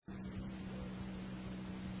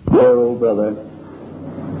Poor old brother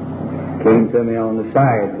came to me on the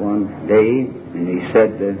side one day, and he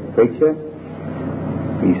said, "Preacher,"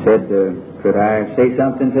 he said, "could I say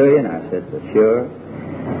something to you?" And I said, "Well, sure."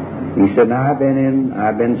 He said, "Now, I've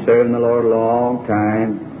been serving the Lord a long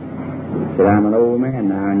time." He said, "I'm an old man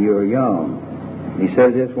now, and you're young." He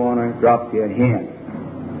said, "I just want to drop you a hint."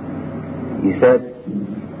 He said,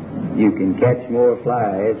 "You can catch more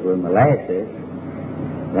flies with molasses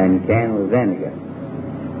than you can with vinegar."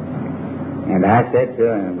 And I said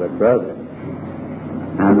to him, "But brother,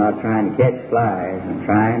 I'm not trying to catch flies. I'm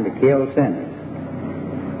trying to kill sinners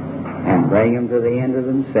and bring them to the end of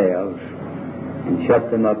themselves and shut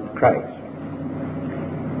them up to Christ.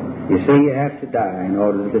 You see, you have to die in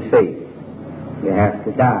order to save. You have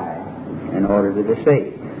to die in order to be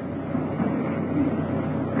saved."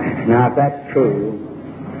 Now, if that's true,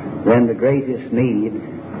 then the greatest need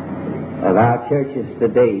of our churches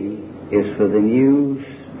today is for the news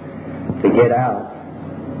to get out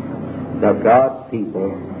that God's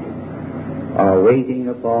people are waiting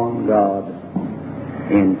upon God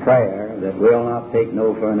in prayer that will not take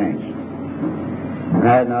no for an answer. And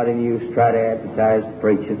I have not any use to try to advertise the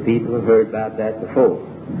preacher. People have heard about that before.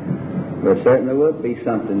 There certainly would be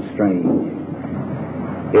something strange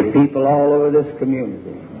if people all over this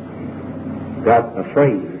community got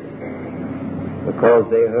afraid because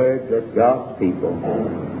they heard that God's people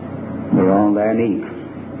were on their knees.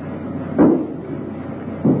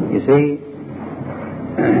 You see,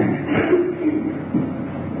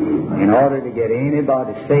 in order to get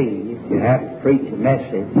anybody saved, you have to preach a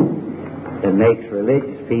message that makes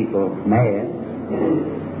religious people mad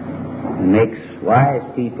and makes wise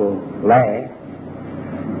people laugh,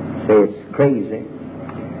 say it's crazy.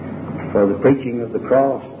 For the preaching of the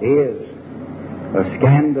cross is a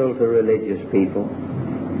scandal to religious people,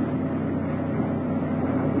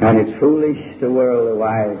 and it's foolish to worldly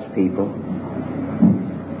wise people.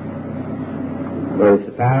 But it's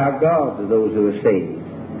the power of God to those who are saved,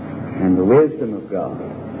 and the wisdom of God.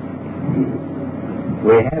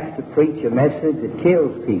 We have to preach a message that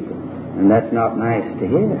kills people, and that's not nice to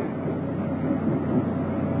hear.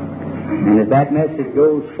 And if that message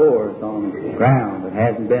goes forth on ground that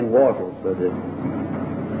hasn't been watered by the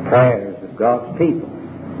prayers of God's people,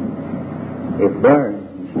 it burns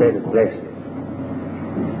instead of blessed.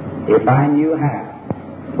 If I knew how,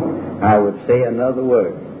 I would say another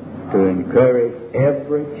word to encourage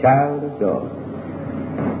every child of God.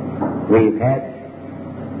 We've had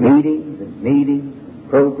meetings and meetings,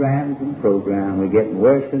 programs and programs. We're getting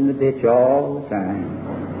worse in the ditch all the time.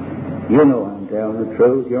 You know I'm telling the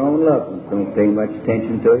truth. Your own loved ones don't pay much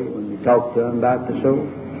attention to you when you talk to them about the soul.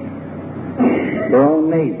 Your own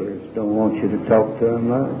neighbors don't want you to talk to them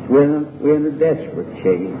much. We're in a desperate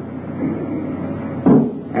shape.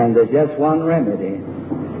 And there's just one remedy,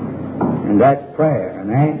 and that's prayer, an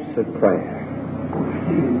answered prayer.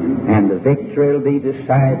 And the victory will be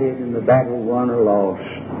decided in the battle won or lost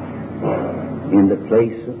in the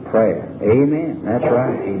place of prayer. Amen. That's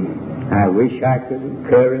right. I wish I could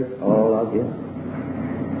encourage all of you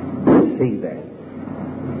to see that.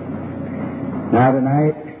 Now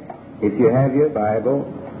tonight, if you have your Bible,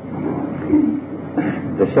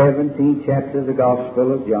 the 17th chapter of the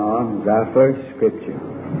Gospel of John is our first scripture.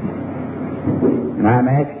 And I'm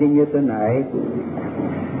asking you tonight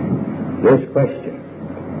this question.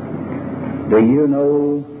 Do you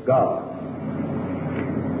know God?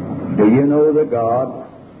 Do you know the God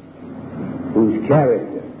whose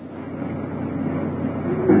character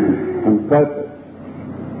and purpose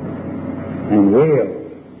and will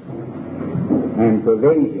and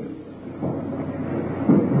provision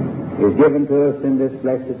is given to us in this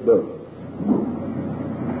blessed book?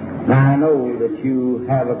 Now I know that you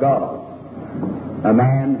have a God. A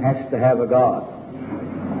man has to have a God.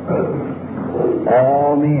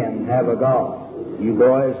 All men have a God. You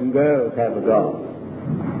boys and girls have a God.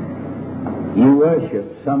 You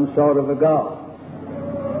worship some sort of a God.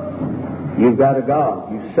 You've got a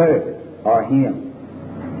God. You serve it, or Him.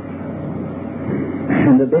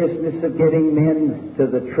 And the business of getting men to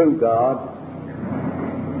the true God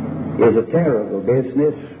is a terrible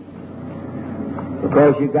business,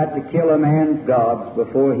 because you've got to kill a man's gods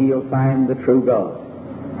before he'll find the true God.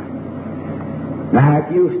 Now,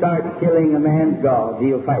 if you start killing a man's God,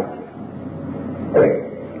 he'll fight you.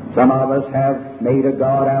 Some of us have made a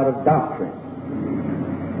God out of doctrine.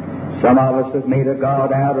 Some of us have made a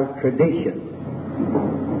God out of tradition.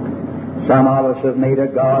 Some of us have made a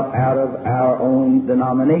God out of our own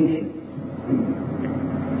denomination.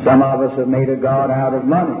 Some of us have made a God out of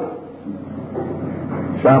money.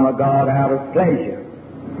 Some a God out of pleasure.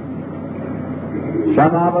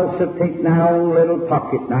 Some of us have taken our own little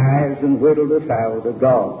pocket knives and whittled us out of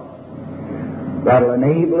God. That'll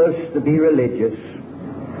enable us to be religious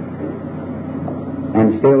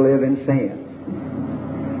and still live in sin.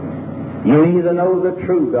 You either know the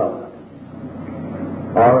true God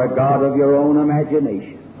or a God of your own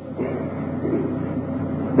imagination.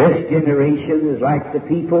 This generation is like the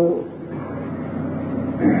people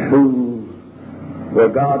who were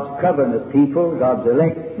God's covenant people, God's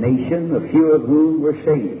elect nation, a few of whom were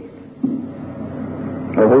saved.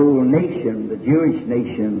 The whole nation, the Jewish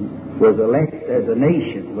nation, was elect as a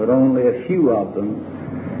nation, but only a few of them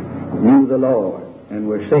knew the Lord and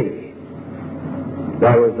were saved.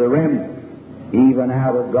 There was a remnant, even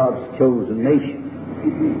out of God's chosen nation.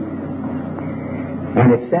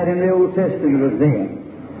 And it said in the Old Testament of them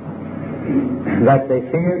that they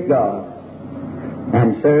feared God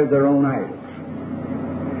and served their own idols.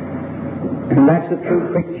 And that's a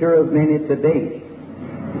true picture of many today.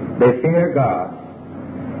 They fear God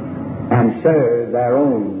and serve their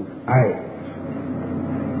own idols.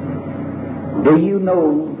 Do you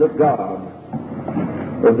know the God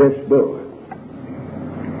of this book?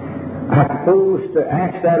 I propose to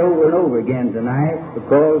ask that over and over again tonight,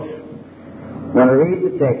 because when I read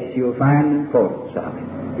the text you'll find the importance of it.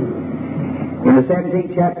 In the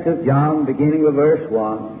 17th chapter of John, beginning with verse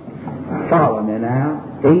 1, follow me now.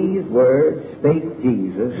 These words spake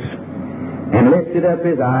Jesus, and lifted up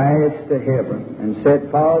his eyes to heaven, and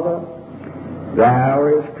said, Father, the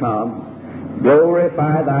hour is come.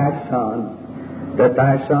 Glorify thy Son, that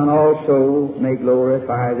thy Son also may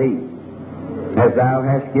glorify thee, as thou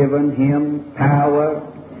hast given him power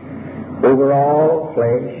over all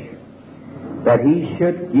flesh, that he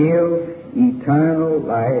should give eternal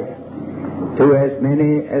life to as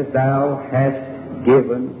many as thou hast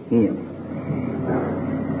given him.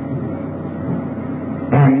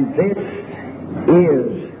 And this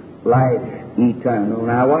is life eternal.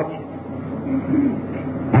 Now watch it.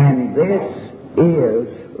 And this is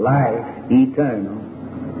life eternal,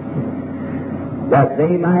 that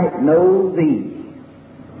they might know thee,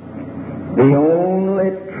 the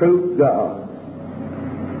only true God,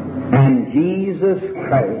 and Jesus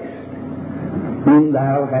Christ, whom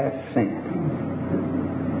thou hast sent.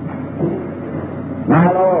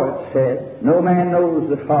 My Lord said, no man knows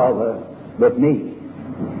the Father but me.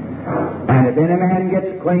 And if any man gets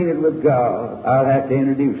acquainted with God, I'll have to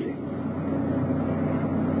introduce him.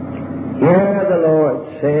 Here the Lord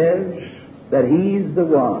says that he's the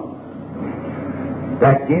one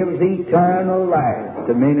that gives eternal life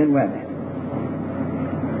to men and women.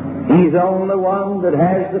 He's the only one that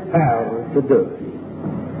has the power to do it.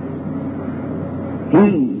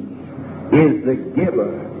 He is the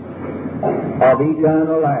giver of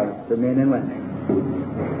eternal life to men and women.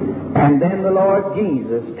 And then the Lord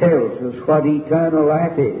Jesus tells us what eternal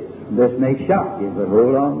life is. This may shock you, but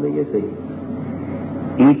hold on till you see it.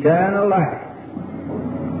 Eternal life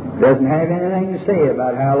doesn't have anything to say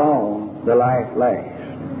about how long the life lasts.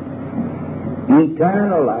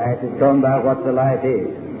 Eternal life is talking about what the life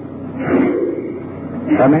is.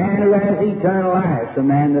 A man who has eternal life is a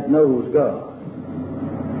man that knows God.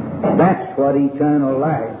 That's what eternal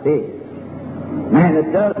life is. A man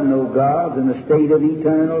that doesn't know God is in a state of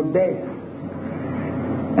eternal death.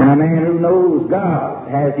 And a man who knows God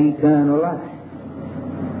has eternal life.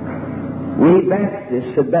 We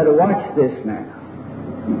Baptists had better watch this now.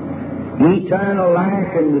 Eternal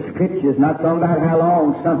life in the Scripture is not talking about how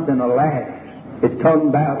long something will last. It's talking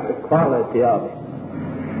about the quality of it.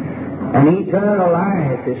 And eternal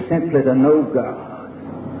life is simply to know God.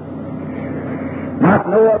 Not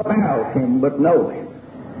know about Him, but know Him.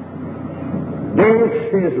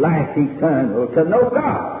 This is life eternal, to know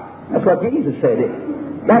God. That's what Jesus said it.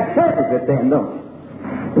 That settles it then, don't it?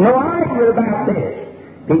 No argument about this.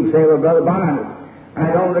 People say, well, Brother Barnard,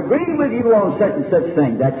 I don't agree with you on such and such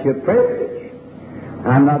thing. That's your privilege.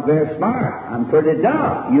 I'm not very smart. I'm pretty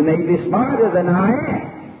dumb. You may be smarter than I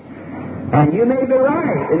am. And you may be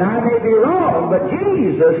right, and I may be wrong, but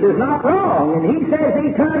Jesus is not wrong. And He says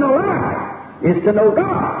eternal life is to know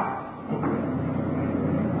God.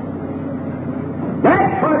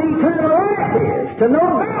 That's what eternal life is, to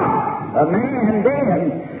know God. A man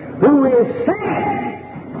then who is saved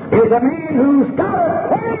is a man who's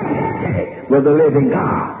got a acquainted with the living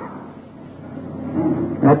God.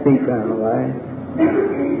 That's eternal life.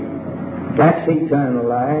 That's eternal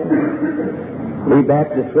life. We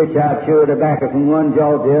Baptists switch out sure tobacco from one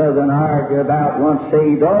jaw to the other and argue about once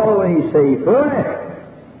saved, always saved forever.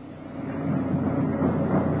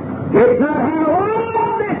 It's not how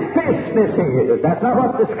long this Christmas is. That's not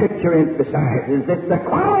what the Scripture emphasizes. It's the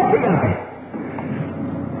quality of it.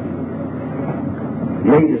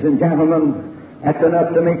 Ladies and gentlemen, that's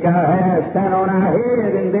enough to make our hair stand on our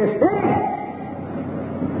head in this day.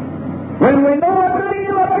 When we know it to be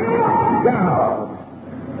the pure God,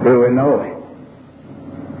 do we know it?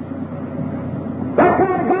 What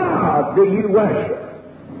kind of God do you worship?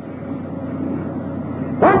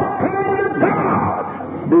 What kind of God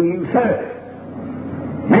do you serve?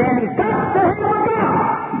 Man's got to have a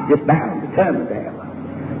God. He's just bound, determined to have one.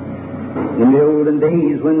 In the olden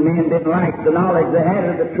days, when men didn't like the knowledge they had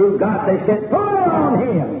of the true God, they said, "Put on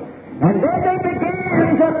Him." And then they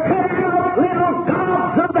began to cut out little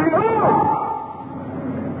gods of their own.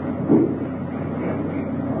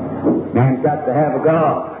 Man's got to have a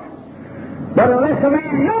God. But unless a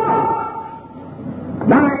man knows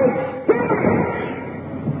by experience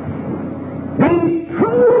the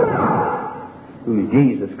true God, who is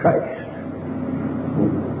Jesus Christ,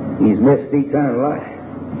 he's missed eternal life.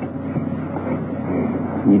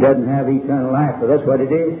 He doesn't have eternal life, so that's what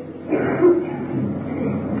it is.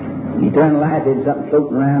 Eternal life isn't something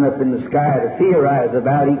floating around up in the sky to theorize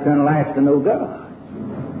about. Eternal life to know God.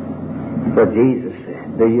 But Jesus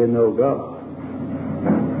said, do you know God?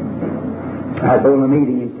 I was holding a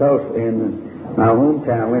meeting in Tulsa, in my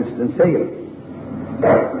hometown, Winston-Salem.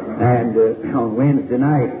 And on Wednesday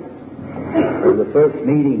night, for the first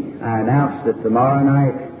meeting, I announced that tomorrow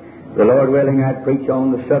night, the Lord willing, I'd preach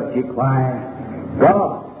on the subject why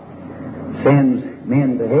God sends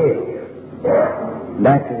men to hell. And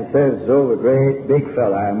after the service was over, a great big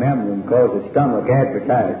fella, I remember him because his stomach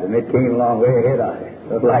advertised him. It came along way ahead of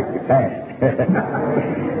it. Looked like the past.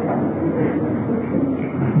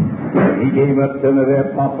 He came up to me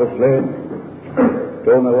there pompously,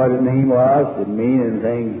 told me what his name was, didn't mean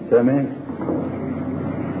anything to me.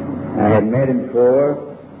 I had met him before,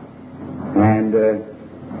 and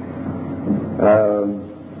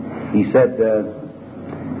he said,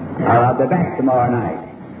 I'll be back tomorrow night.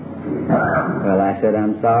 Well, I said,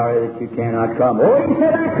 I'm sorry that you cannot come. Oh, he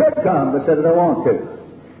said I could come, but said I don't want to.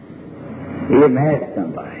 He had met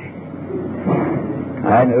somebody.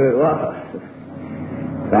 I knew who it was.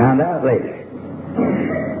 Found out later.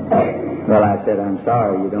 Well, I said, I'm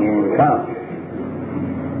sorry you don't want to come.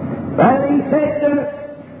 Well, he said,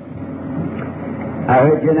 I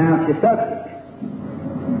heard you announce your subject.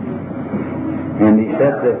 And he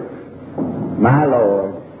said that my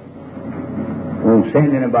Lord won't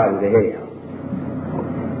send anybody to hell.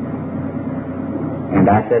 And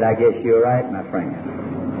I said, I guess you're right, my friend.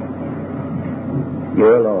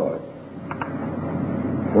 Your Lord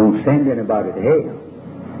won't send anybody to hell.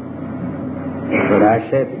 But I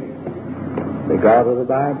said, the God of the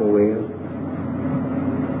Bible will.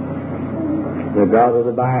 The God of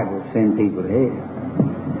the Bible send people to hell.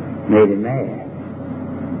 Made him mad.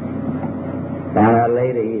 Found out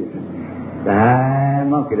later he's the high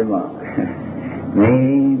monkey to monk.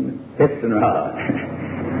 Name piston rod.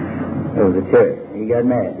 It was a church. He got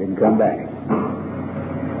mad, didn't come back.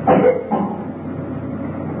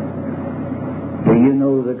 Do you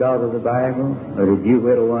know the God of the Bible, or did you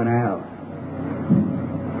whittle one out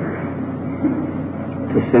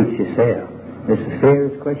to suit yourself? It's a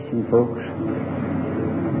serious question, folks.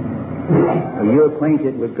 Are you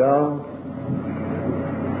acquainted with God?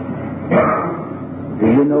 Do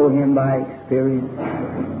you know Him by experience?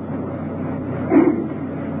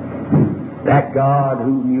 That God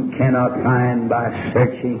whom you cannot find by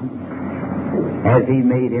searching, has He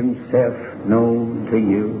made Himself known to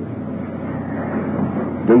you?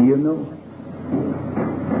 Do you know?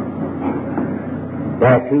 There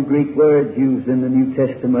are two Greek words used in the New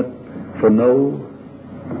Testament for know,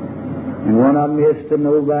 and one of them is to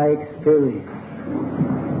know by experience.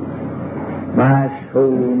 My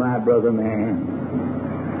soul, my brother man,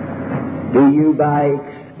 do you by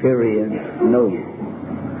experience know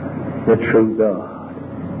the true God?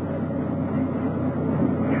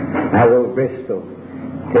 I was Bristol,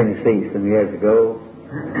 Tennessee some years ago.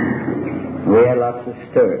 We had lots of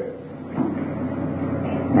stir.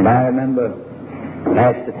 And I remember the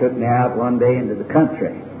pastor took me out one day into the country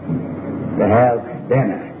to have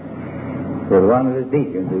dinner with one of his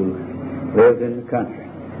deacons who lived in the country.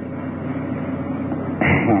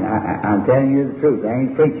 And I'm telling you the truth. I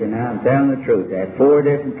ain't preaching now. I'm telling the truth. They had 4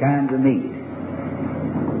 different kinds of meat.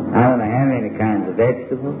 I don't know how many kinds of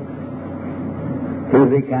vegetables. 2 or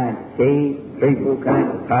 3 kinds of cheese. 3 or 4 kinds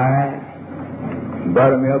of pie.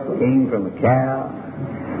 Buttermilk came from a cow,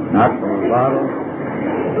 not from a bottle.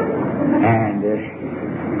 And it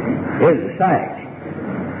was a sight.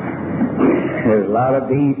 There was a lot of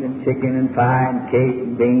beef and chicken and pie and cake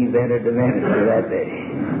and beans entered the ministry that day.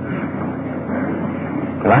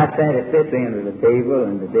 Well, I sat at this end of the table,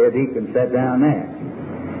 and the dear deacon sat down there.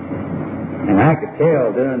 And I could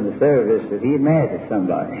tell during the service that he had mad at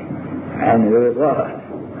somebody. And who it was.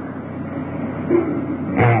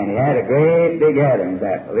 And he had a great big Adam's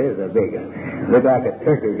apple. It was a big one. Looked like a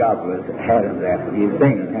turkey gobbler's Adam's apple. You've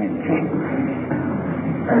seen it, haven't you?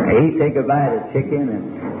 He'd take a bite of chicken, and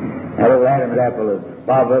that old Adam's apple would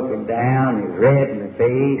bob up and down. He was red in the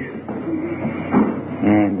face.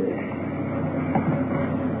 And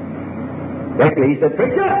quickly he said,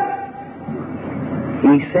 "Preacher,"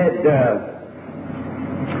 he said,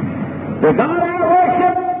 "the God I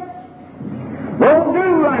worship won't do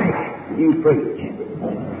like you preach."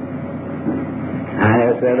 I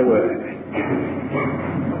never said a word.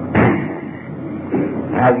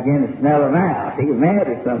 I was beginning to smell him out. He was mad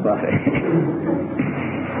at somebody.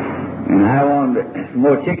 And I wanted some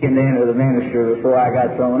more chicken then to the minister before I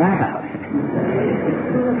got thrown out.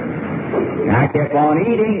 And I kept on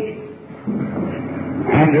eating.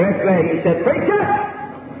 And directly he said, "Preacher,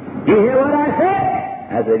 you hear what I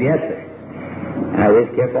said?" I said, "Yes, sir." I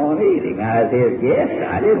just kept on eating. I said, "Yes,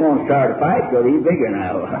 I didn't want to start a fight because he's bigger than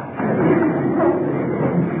I was."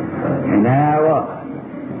 And there I was.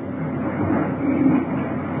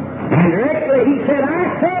 And directly he said, "I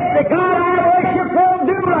said the God I worship won't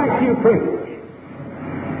do like you preach."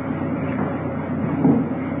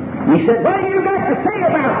 He said, "What have you got to say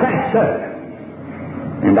about that, sir?"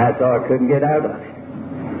 And that's all I couldn't get out of it.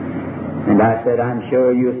 And I said, "I'm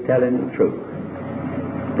sure you're telling the truth.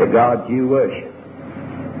 The God you worship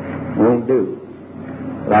won't do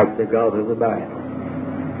like the God of the Bible."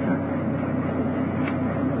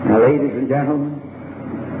 Now, ladies and gentlemen,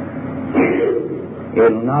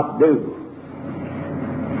 it'll not do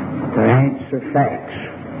to answer facts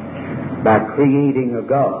by creating a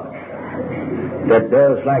God that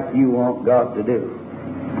does like you want God to do.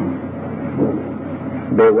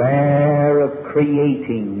 Beware of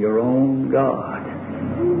creating your own God.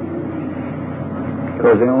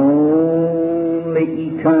 Because the only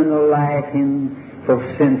eternal life for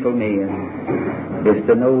sinful men is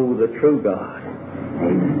to know the true God.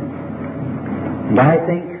 And I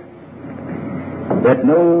think that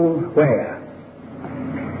nowhere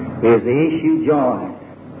is the issue joined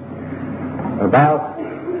about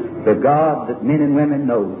the God that men and women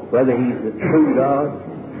know, whether He's the true God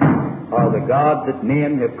or the God that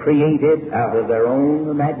men have created out of their own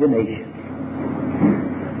imagination.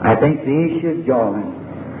 I think the issue is joined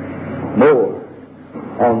more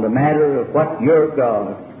on the matter of what your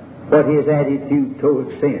God, what His attitude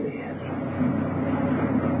towards sin is.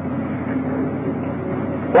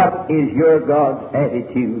 What is your God's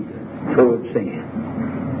attitude towards sin?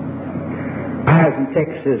 I was in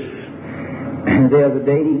Texas the other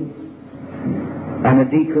day, and a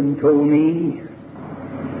deacon told me,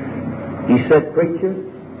 he said, "Preacher,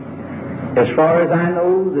 as far as I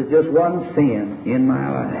know, there's just one sin in my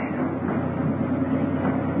life.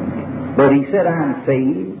 But," he said, "I'm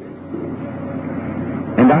saved,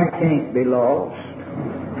 and I can't be lost.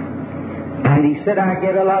 And," he said, "I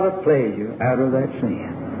get a lot of pleasure out of that sin."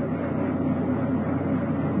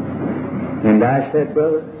 And I said,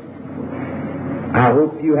 "Brother, I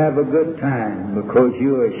hope you have a good time, because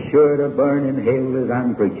you are sure to burn in hell as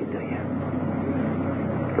I'm preaching to you.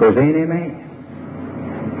 Because any man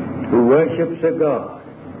who worships a God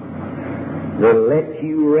will let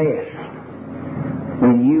you rest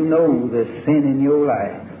when you know the sin in your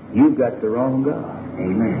life, you've got the wrong God."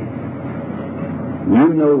 Amen.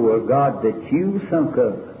 You know a God that you sunk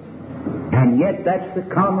of, and yet that's the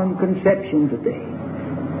common conception today.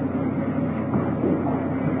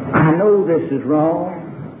 I know this is wrong,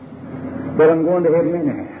 but I'm going to heaven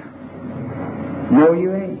anyhow. No,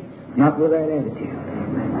 you ain't. Not with that attitude.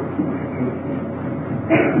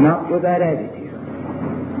 Not with that attitude.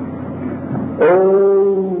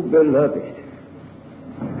 Oh, beloved,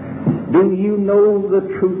 do you know the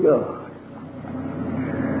true God,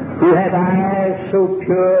 who hath eyes so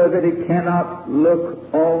pure that He cannot look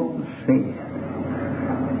on sin,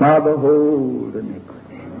 nor behold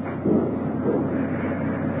iniquity,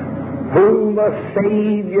 who must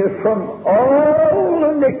save you from all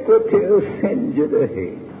iniquity who sends you to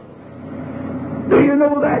hell? Do you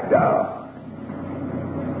know that God?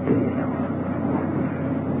 Do you know?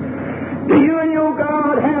 Do you and your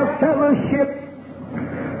God have fellowship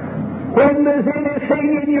when there's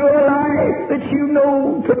anything in your life that you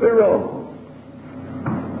know to be wrong?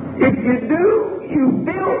 If you do, you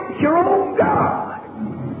built your own God,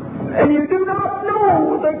 and you do not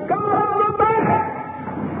know the God of the Bible.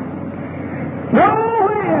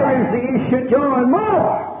 Nowhere is the issue joined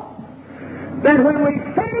more than when we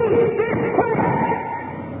face this question: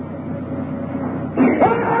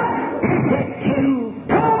 what is it you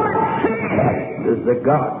towards sin? Does the the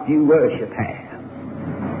God you worship have?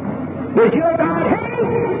 Does your God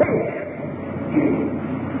hate sin?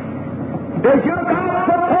 Does your God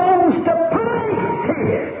propose to punish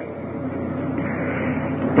sin?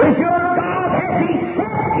 Does your God, has He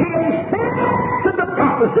set Himself to the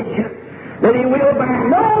proposition that He will by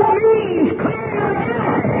no means clear your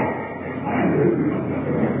guilty?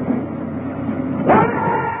 What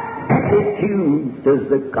attitude does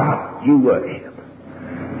the God you worship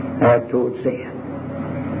have toward sin?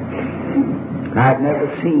 I've never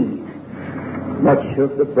seen much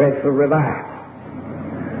of the breath of revival.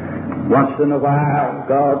 Once in a while,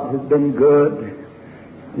 God has been good,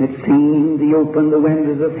 and it seemed He opened the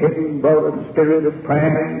windows of heaven, brought a spirit of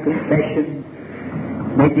prayer and confession,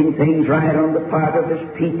 making things right on the part of His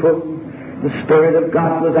people. The Spirit of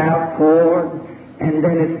God was outpoured, and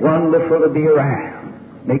then it's wonderful to be around.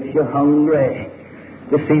 Makes you hungry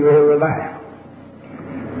to see real revival.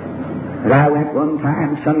 And I went one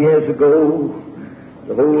time, some years ago,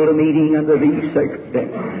 to hold a meeting under these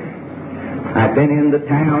circumstances. I'd been in the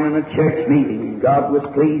town in a church meeting. God was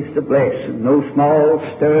pleased to bless, and no small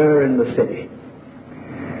stir in the city.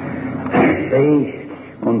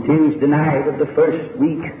 On Tuesday night of the first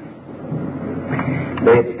week,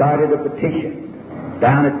 they had started a petition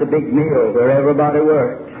down at the big mill where everybody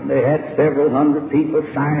worked. They had several hundred people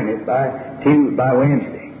sign it by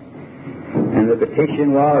Wednesday. And the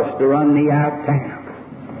petition was to run me out of town.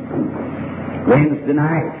 Wednesday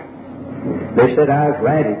night, they said I was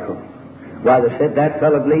radical. Why, they said that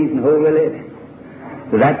fellow believes in holy living.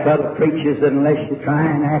 So that fellow preaches that unless you try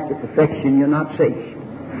and act to perfection, you're not saved.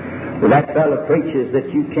 So that fellow preaches that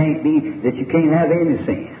you can't have any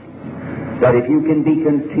sin. But if you can be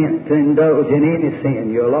content to indulge in any sin,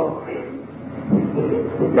 you're lost.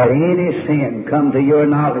 Let any sin come to your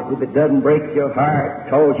knowledge. If it doesn't break your heart,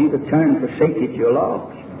 cause you to turn and forsake it, you're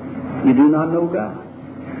lost. You do not know God.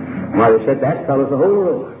 Well, they said that fellow's a whole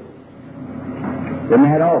Lord. Isn't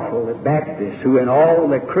that awful that Baptists, who in all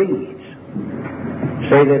their creeds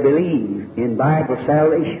say they believe in Bible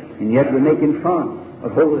salvation, and yet we're making fun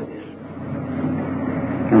of holiness.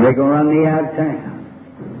 And they're going to run me out of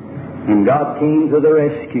town. And God came to the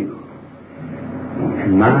rescue.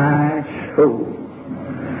 And my soul,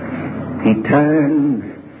 He turned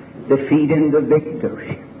defeat into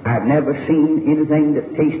victory. I've never seen anything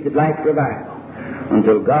that tasted like revival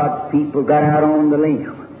until God's people got out on the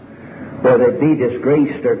limb where they'd be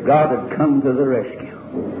disgraced or God had come to the rescue.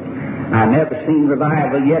 I've never seen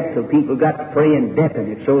revival yet till people got to praying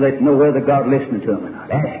definite so they'd know whether God listened to them or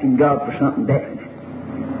not, asking God for something definite.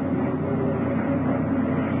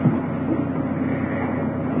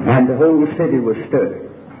 And the whole city was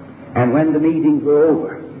stirred. And when the meetings were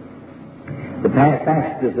over, the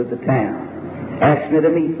pastors of the town asked me to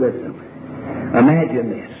meet with them. Imagine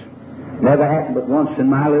this. Never happened but once in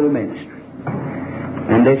my little ministry.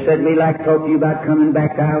 And they said, we'd like to talk to you about coming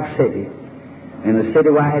back to our city in a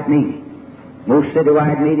citywide meeting. Most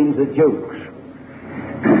citywide meetings are jokes.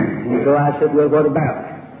 And so I said, well, what about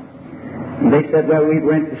it? And they said, well, we'd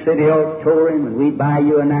rent the city auditorium and we'd buy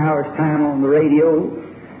you an hour's time on the radio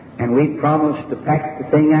and we'd promise to pack the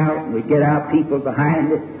thing out and we'd get our people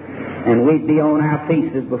behind it and we'd be on our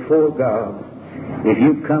faces before God if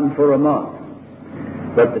you'd come for a month.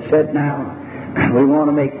 But they said, now, we want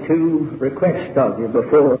to make two requests of you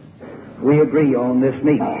before we agree on this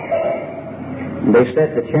meeting. And they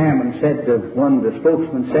said, the chairman said to one of the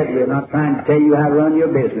spokesmen said, we're not trying to tell you how to run your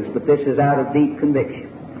business, but this is out of deep conviction.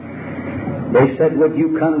 They said, would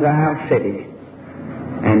you come to our city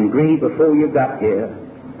and agree before you got here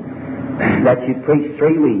that you'd preach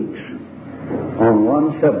 3 weeks on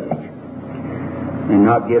one subject and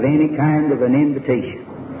not give any kind of an invitation?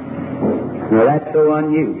 Well, that's so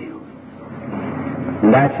unusual.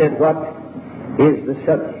 And I said, what is the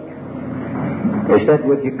subject? They said,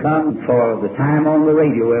 would you come for the time on the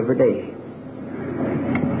radio every day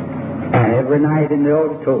and every night in the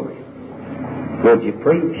auditorium? Would you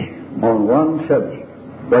preach on one subject?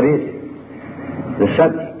 What is it? The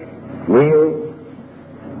subject, will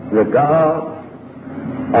the God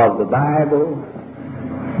of the Bible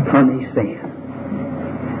punish sin?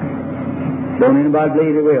 Don't anybody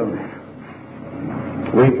believe He will now?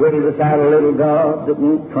 We've waited without a little God that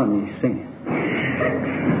won't punish sin.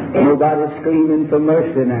 Nobody's screaming for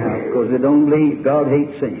mercy now because they don't believe God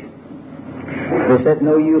hates sin. They said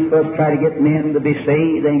no use for us to try to get men to be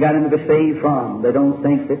saved. They ain't got them to be saved from. They don't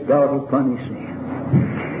think that God will punish sin.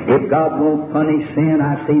 If God won't punish sin,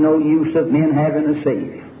 I see no use of men having a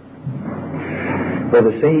Savior. For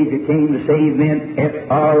the Savior came to save men,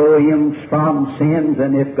 F-R-O-M, from sins,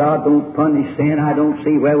 and if God don't punish sin, I don't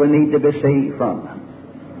see where we need to be saved from them.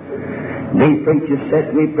 These preachers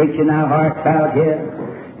said, we preaching our hearts out here,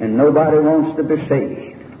 and nobody wants to be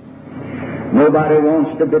saved. Nobody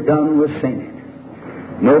wants to be done with sin.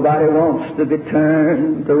 Nobody wants to be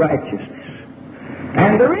turned to righteousness.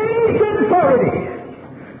 And the reason for it is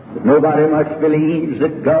that nobody much believes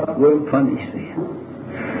that God will punish sin.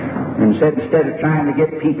 And said, instead of trying to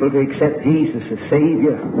get people to accept Jesus as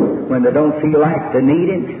Savior when they don't feel like they need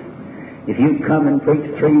Him, if you come and preach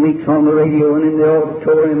 3 weeks on the radio and in the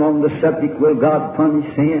auditorium on the subject, will God punish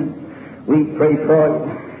sin? We pray for you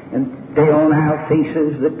and lay on our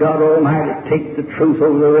faces that God Almighty take the truth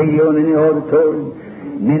over the radio and in the auditorium.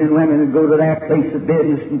 Men and women would go to their place of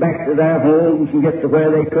business and back to their homes and get to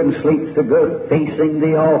where they couldn't sleep so good, facing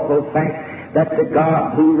the awful fact that the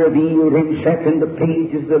God who revealed Himself in the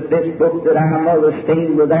pages of this book that our mothers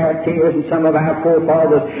stained with their tears and some of our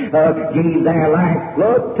forefathers gave their life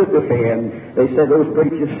blood to defend. They said, those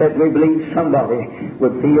preachers said, we believe somebody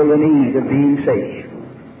would feel the need of being saved.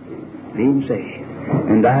 Being saved.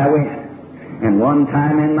 And I went. And one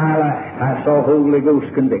time in my life I saw Holy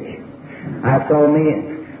Ghost conviction. I saw men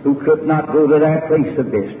who could not go to their place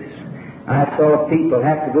of business. I saw people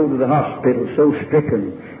have to go to the hospital so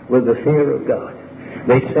stricken with the fear of God.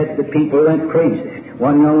 They said the people went crazy.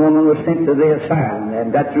 One young woman was sent to the asylum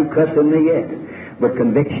and got through cussing me yet. But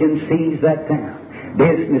conviction seized that town.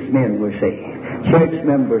 Businessmen were saved. Church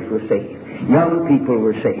members were saved. Young people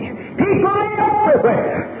were saved. People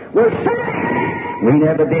everywhere were saved. We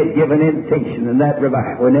never did give an invitation in that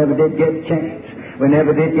revival. We never did get a chance. We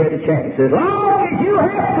never did get a chance. As long as you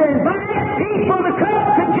have to invite people to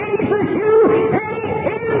come to Jesus, you ain't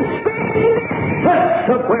in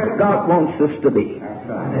spirit of where God wants us to be. That's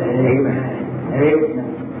right. Amen. Amen.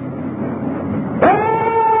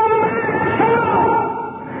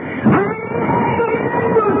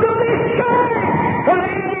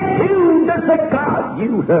 Does the God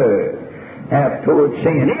you heard have toward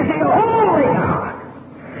sin? Is He a holy God?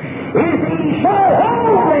 Is He so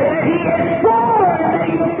holy that He is sworn that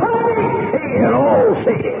He will punish sin, all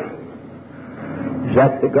sin? Is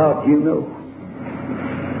that the God you know?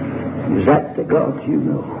 Is that the God you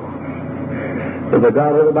know? For the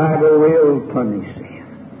God of the Bible will punish sin.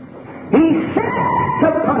 He said to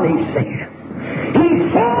punish sin. He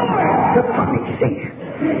swore to punish sin.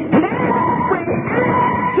 And every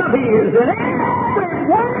act of His and every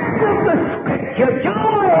word of the Scripture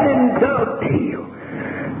join and dovetail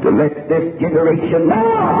to let this generation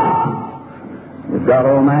know that God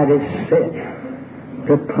Almighty said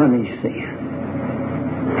to punish sin.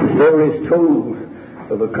 The story is told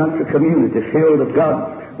of a country community filled with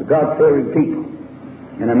God-fearing people.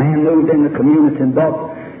 And a man moved in the community and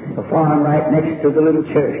bought a farm right next to the little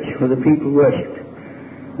church where the people worshipped.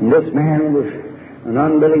 And this man was an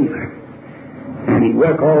unbeliever. And he'd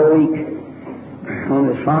work all week on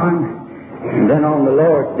his farm, and then on the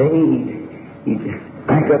Lord's day he'd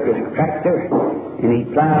pack up his tractor and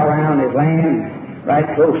he'd plow around his land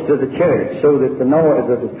right close to the church so that the noise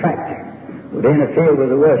of the tractor would interfere with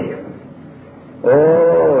the worship.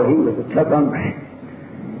 Oh, he was a tough hombre.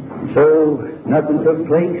 And so nothing took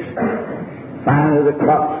place. Finally the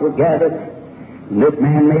crops were gathered, and this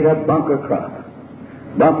man made a bumper crop.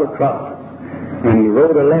 And he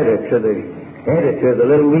wrote a letter to the editor of the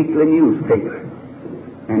little weekly newspaper.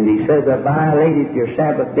 And he said, I violated your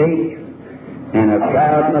Sabbath day and I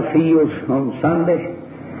plowed my fields on Sunday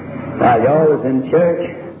while y'all was in church.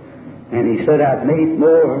 And he said, I've made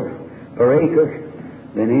more per acre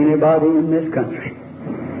than anybody in this country.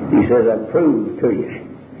 He says, I proved to you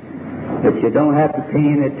that you don't have to pay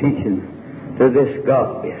any attention to this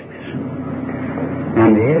God business.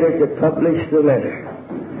 And the editor published the letter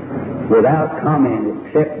without comment,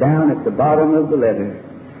 except down at the bottom of the letter,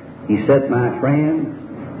 he said, my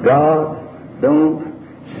friend, God don't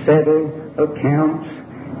settle accounts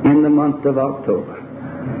in the month of October.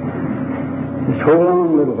 Just hold on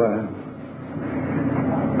a little while.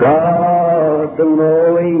 God don't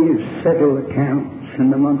always settle accounts in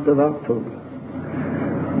the month of October.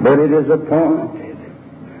 But it is appointed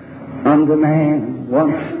unto man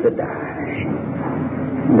once to die.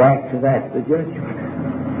 And after that, the judgment.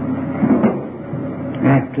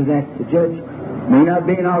 After that, the judgment. May not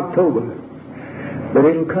be in October, but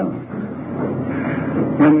it'll come.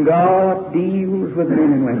 When God deals with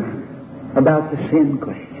men and women about the sin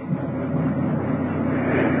question.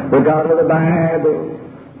 The God of the Bible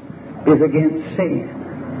is against sin.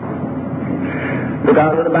 The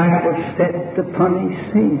God of the Bible is set to punish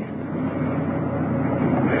sin.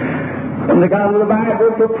 And the God of the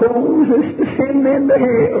Bible proposes to send men to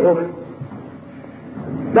hell,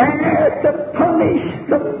 there to punish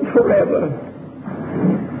them forever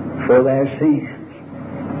for their sins.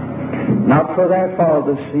 Not for their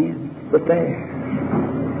father's sin, but theirs.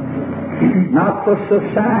 Not for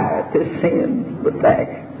society's sin, but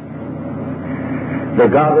theirs. The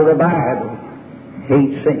God of the Bible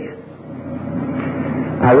hates sin.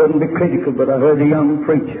 I wouldn't be critical, but I heard a young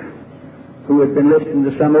preacher who had been listening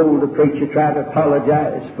to some older preacher try to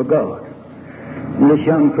apologize for God. And this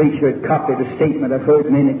young preacher had copied a statement I've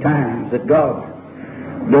heard many times, that God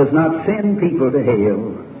does not send people to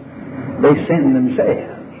hell, they send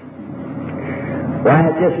themselves. Why,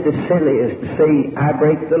 it's just as silly as to say, I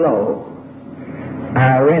break the law,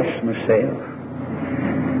 I arrest myself,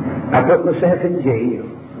 I put myself in jail,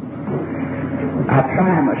 I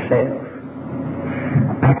try myself,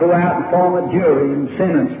 I go out and form a jury and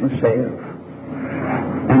sentence myself,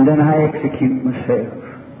 and then I execute myself.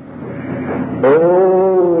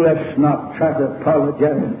 Oh, let's not try to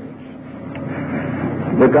apologize.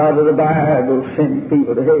 The God of the Bible sends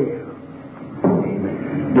people to hell.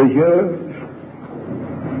 Does yours?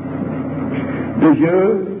 Does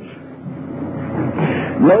yours?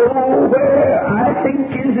 Nowhere, I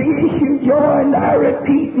think, is the issue joined, I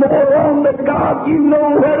repeat, more on the God you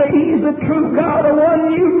know whether He's the true God or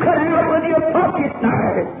one you cut out with your pocket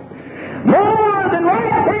knife. More than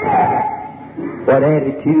right there. What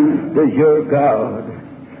attitude does your God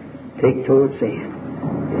take towards sin?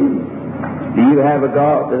 Do you have a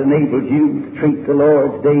God that enables you to treat the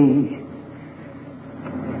Lord's day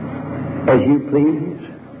as you please?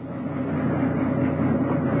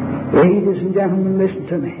 Ladies and gentlemen, listen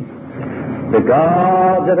to me. The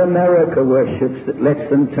God that America worships, that lets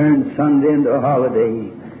them turn Sunday into a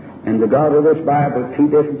holiday, and the God of this Bible, two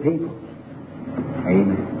different people.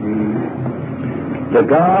 Amen. The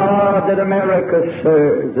God that America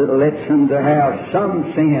serves, that lets them to have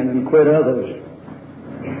some sin and quit others.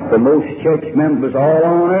 For most church members all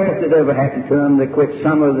on earth that ever happened to them, they quit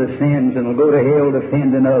some of the sins and will go to hell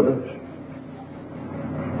defending others.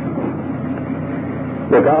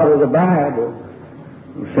 The God of the Bible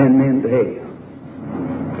will send men to hell.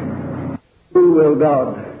 Who will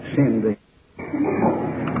God send to hell?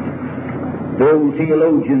 The old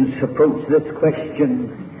theologians approached this question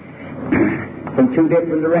from two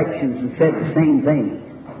different directions and said the same thing.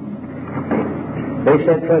 They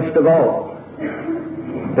said, first of all,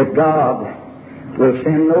 that God will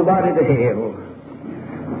send nobody to hell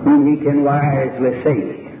whom He can wisely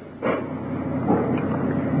save.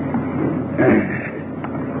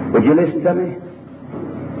 Would you listen to me?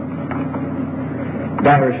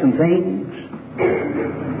 There are some things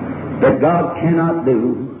that God cannot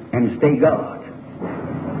do and stay God.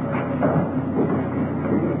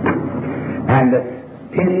 And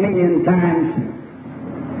 10 million times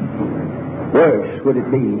worse would it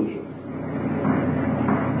be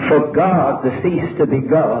for God to cease to be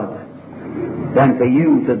God than for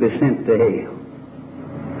you to be sent to hell.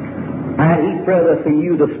 I'd rather for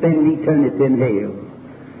you to spend eternity in hell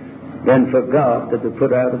than for God to be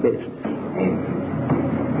put out of business.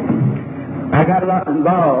 I got a lot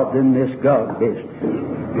involved in this God business.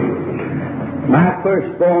 My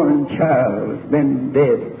firstborn child has been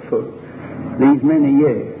dead for these many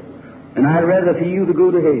years, and I'd rather for you to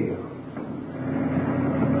go to hell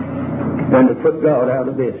than to put God out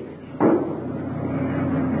of business.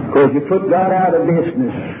 Because you put God out of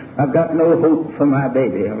business, I've got no hope for my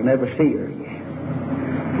baby. I'll never see her again.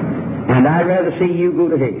 And I'd rather see you go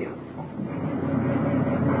to hell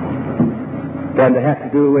than to have to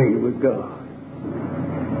do away with God.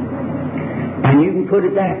 And you can put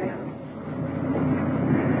it down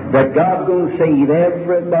that God's going to save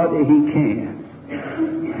everybody He can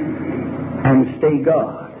and stay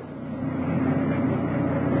God.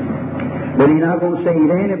 But He's not going to save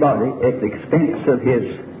anybody at the expense of His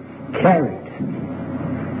character.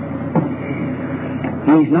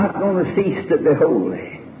 He's not going to cease to be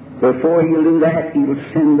holy. Before He'll do that, He will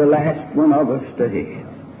send the last one of us to hell.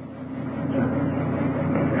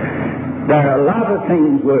 There are a lot of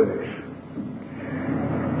things worse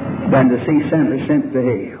than to see sinners sent to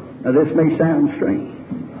hell. Now this may sound strange,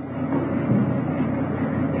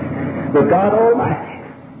 but God Almighty,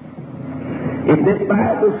 if this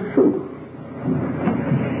Bible's true,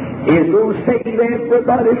 is going to save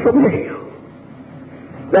everybody from hell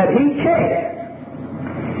that He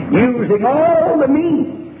can, using all the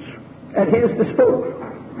means at His disposal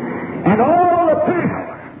and all the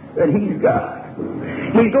power that He's got.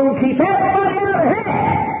 He's going to keep everybody out of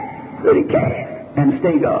hell that He can and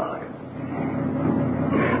stay God.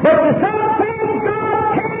 But the some things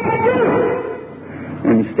God can't do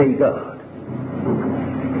and stay God.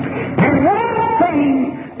 And one thing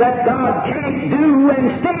that God can't do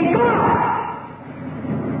and stay God,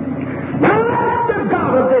 not the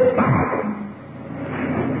God of this Bible,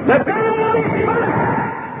 The God of this earth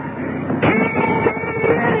can't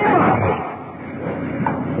save anybody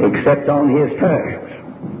except on His terms.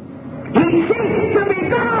 He ceased to be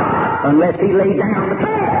God unless He laid down the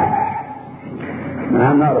terms.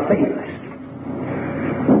 Now, I'm not a fatalist.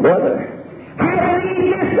 Brother, I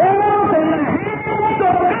believe this world in the hands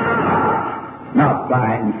of God, not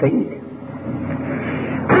blind faith.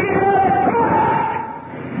 I trust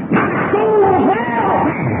my soul's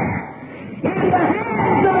welfare in the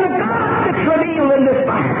hands of the God that's revealed in this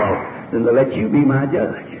Bible than to let you be my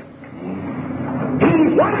judge.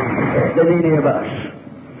 He's wiser than any of us.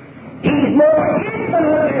 He's more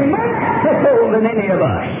infinitely merciful than any of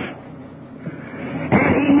us.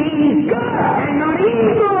 And He means good and not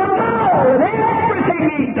evil at all. And everything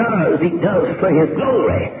He does for His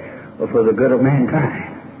glory or for the good of mankind.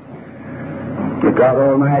 But God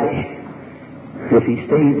Almighty, if He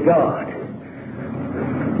stays God,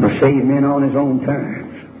 will save men on His own terms.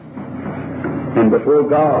 And before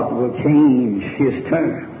God will change His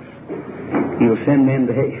terms, He'll send men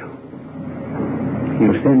to hell.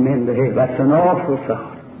 He'll send men to hell. That's an awful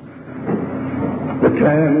thought. The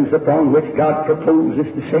terms upon which God proposes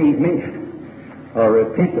to save men are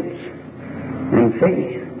repentance and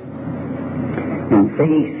faith. And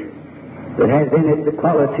faith that has in it the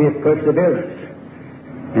quality of perseverance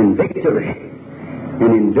and victory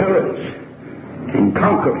and endurance and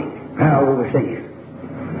conquering power over sin.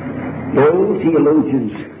 The old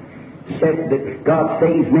theologians said that God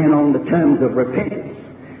saves men on the terms of repentance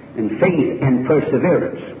and faith and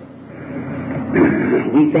perseverance.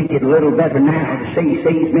 We think it a little better now to say He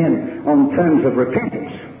saves men on terms of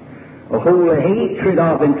repentance, a whole hatred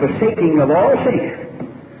of and forsaking of all sin,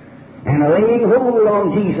 and a laying hold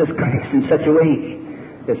on Jesus Christ in such a way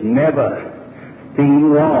as never being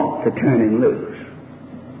wrong to turn Him loose.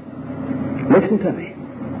 Listen to me.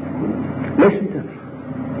 Listen to me.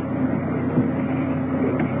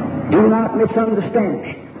 Do not misunderstand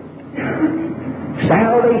me.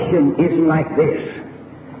 Salvation isn't like this,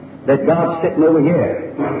 that God's sitting over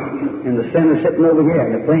here and the sinner's sitting over here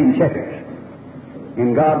and they're playing checkers.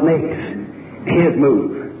 And God makes His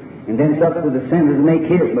move. And then it's up to the sinner to make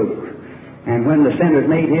his move. And when the sinner's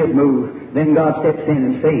made his move, then God steps in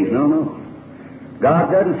and saves. No, no.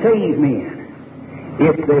 God doesn't save men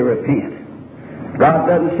if they repent. God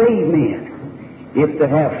doesn't save men if they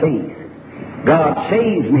have faith. God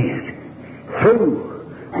saves men through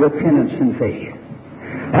repentance and faith.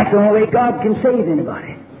 That's the only way God can save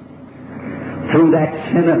anybody. Through that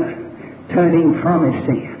sinner turning from his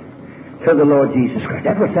sin to the Lord Jesus Christ.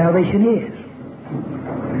 That's what salvation is.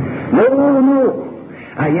 No.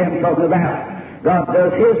 I am talking about God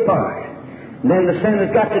does His part. And then the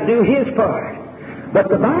sinner's got to do his part. But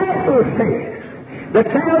the Bible says that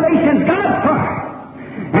salvation's God's part.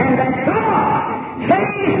 And that God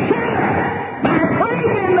saves sinners by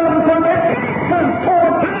bringing them to repentance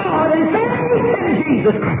toward God and faith in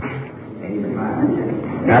Jesus Christ.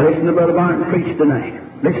 Now listen to Brother Martin preach tonight.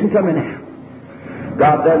 Listen to me now.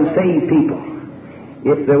 God doesn't save people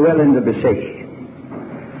if they're willing to be saved.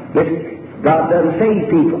 Listen, God doesn't save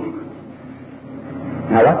people.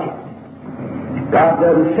 Now watch it. God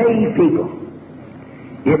doesn't save people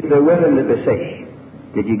if they're willing to be saved.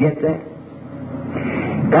 Did you get that?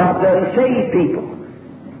 God doesn't save people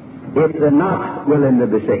if they're not willing to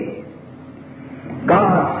be saved.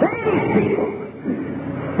 God saves people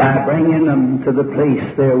by bringing them to the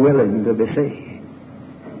place they're willing to be saved.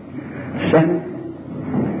 Sinner,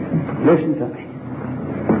 listen to me.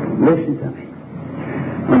 Listen to me.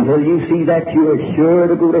 Until you see that, you are sure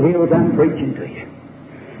to go to hell as I'm preaching to you.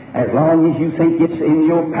 As long as you think it's in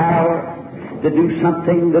your power to do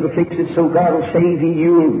something that'll fix it so God will save you,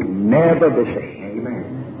 you'll never be saved.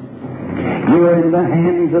 Amen. You're in the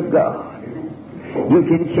hands of God. You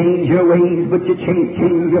can change your ways, but you can't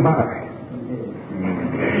change your heart.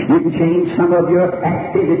 You can change some of your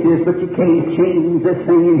activities, but you can't change this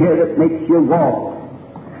thing in here that makes you walk.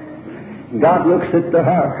 God looks at the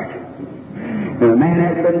heart. And a man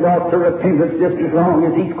has been brought to repentance just as long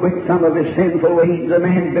as he's quit some of his sinful ways. A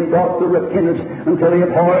man's been brought to repentance until he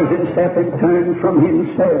abhors himself and turns from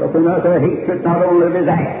himself and utter hatred not only of his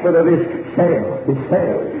acts but of his self.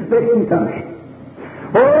 Listen to me.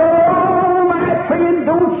 Oh, my friend,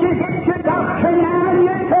 don't you get your doctrine out of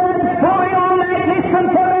your turn story on that. Listen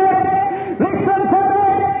to me. Listen to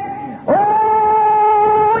me.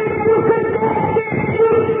 Oh, if you could get this, you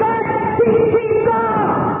start seeking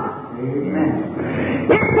God. Amen.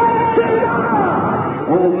 It's up to God.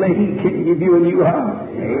 Only He can give you a new heart.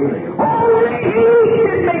 Amen. Only He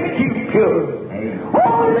can make you pure. Amen.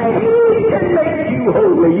 Only He can make you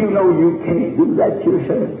holy. You know you can't do that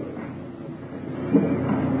yourself.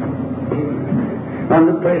 On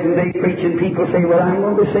the present day preaching, people say, well, I'm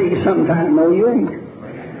going to be saved sometime. No, you ain't.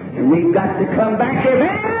 And we've got to come back. If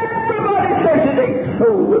everybody says it ain't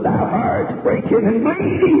so, with our hearts breaking and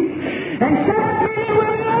bleeding, and set me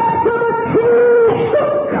with up to the truth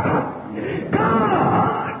of God.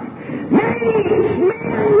 God makes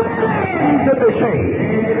men willing to be saved.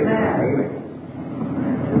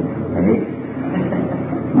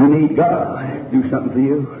 You need God to do something for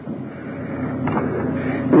you.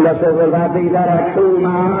 And I said, well, if I be that, I close my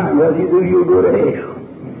eyes. Well, if you do, you'll go to hell.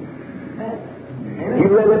 You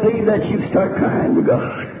really believe that, you start crying to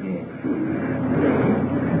God.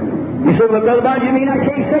 You say, well, Brother Bob, you mean I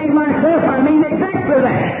can't save myself? I mean exactly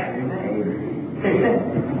that.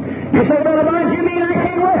 You say, Brother Bob, you mean I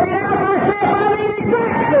can't work it out myself? I mean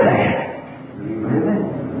exactly that.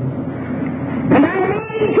 And I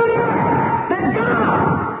mean that God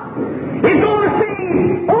is going to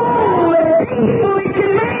save all the people He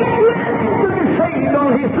can make to be saved on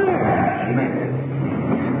His earth.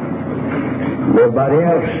 Nobody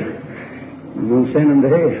else. You're going to send them to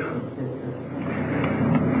hell.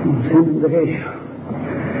 Send them to hell.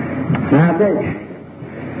 Now I tell you,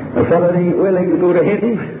 a fellow that ain't willing to go to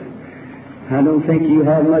heaven, I don't think you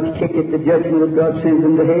have much kick at the judgment of God sends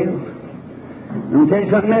them to hell. I'm going to tell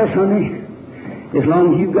you something else, honey. As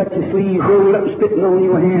long as you've got your sleeves rolled up, spitting on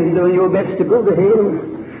your hands, doing your best to go to hell,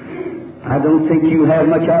 I don't think you have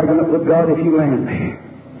much argument with God if you land there.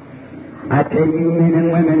 I tell you, men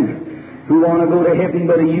and women who want to go to heaven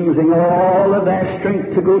but are using all of their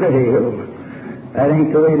strength to go to hell, that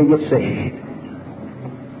ain't the way to get saved.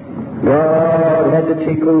 God had to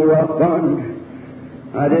take old Rock Barnard.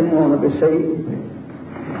 I didn't want to be saved.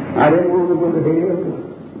 I didn't want to go to hell.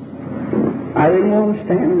 I didn't want to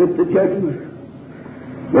stand at the judgment.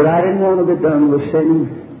 But I didn't want to be done with sinning.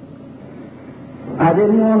 I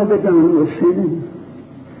didn't want to be done with sinning.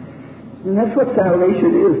 And that's what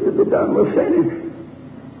salvation is, to be done with sinning.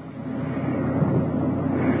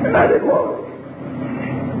 And I didn't want it.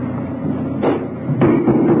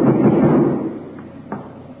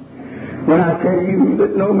 When I tell you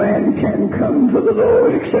that no man can come to the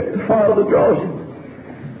Lord except the Father draws him,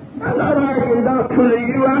 I'm not arguing doctrine to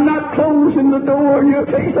you. I'm not closing the door in your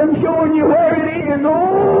face. I'm showing you where it is.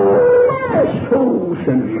 Oh, my soul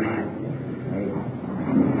sinful.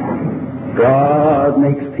 God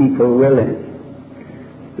makes people willing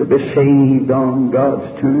to be saved on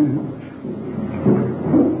God's terms.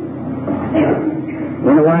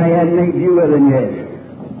 Wonder why He hadn't made you willing yet.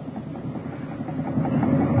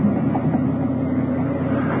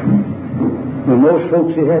 Well, most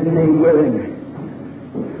folks He hadn't made willing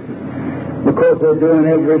because they're doing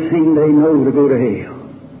everything they know to go to hell.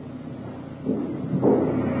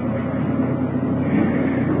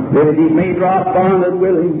 But if He's made Rock Barnard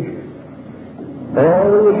willing,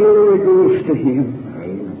 all the glory goes to Him.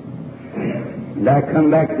 And I come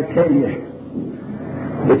back to tell you,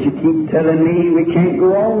 but you keep telling me we can't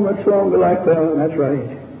go on much longer like that. That's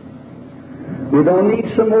right. We don't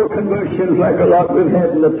need some more conversions like a lot we've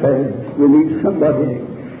had in the past. We need somebody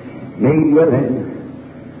made willing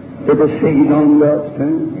to be saved on God's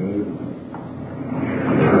terms.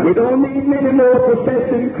 We don't need many more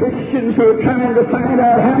professing Christians who are trying to find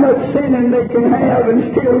out how much sinning they can have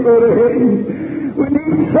and still go to heaven. We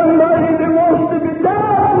need somebody that wants to be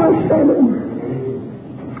done with sinning.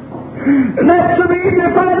 And that's the reason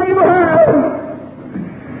if I leave a house,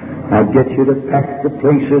 I'd get you to pack the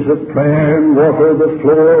places of prayer and water the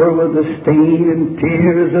floor with the stain and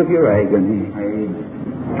tears of your agony,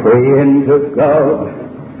 praying to God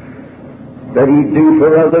that He'd do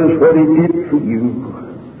for others what He did for you.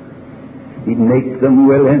 He'd make them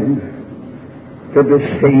willing to be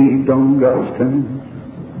saved on God's terms.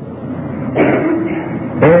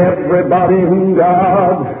 Everybody whom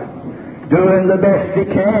God, doing the best He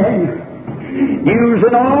can,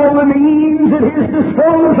 using all the means at His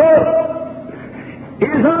disposal,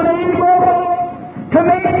 is unable to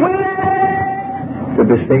make willing to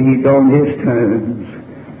be saved on His terms.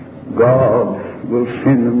 God will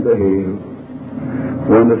send them to hell.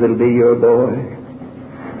 Wonder if it'll be your boy,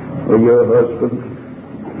 or your husband,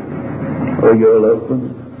 or your loved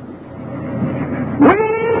one.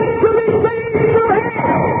 Willing to be saved from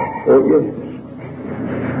hell. Oh, yes.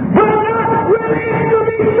 But not willing to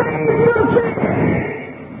be saved from sin.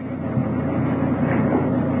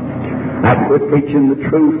 I quit preaching the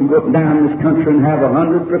truth and go down this country and have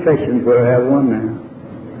 100 professions where I have one now.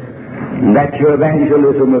 And that's your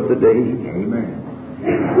evangelism of the day. Amen.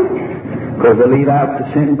 Because they lead out to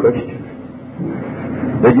sin Christians.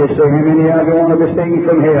 They just say, how many of you want to be saved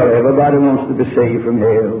from hell? Everybody wants to be saved from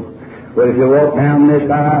hell. Well, if you walk down this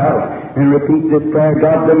aisle and repeat this prayer,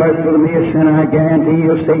 God be merciful to me, a sinner, I guarantee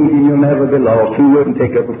you'll save you and you'll never be lost. Who wouldn't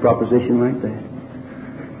take up a proposition like that?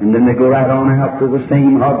 And then they go right on out to the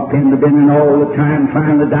same hog pen they've been in all the time,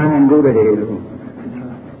 finally die and go to hell.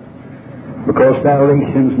 Because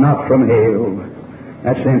salvation's not from hell.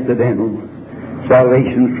 That's incidental.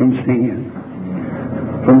 Salvation's from sin.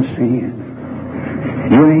 From sin.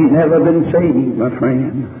 You ain't never been saved, my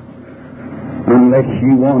friend, unless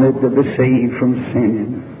you wanted to be saved from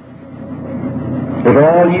sinning. If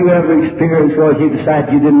all you ever experienced was you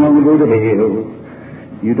decided you didn't want to go to hell,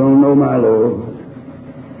 you don't know my Lord.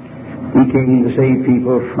 He came to save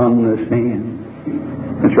people from the sin.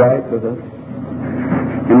 That's right, brother.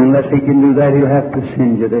 And unless He can do that, He'll have to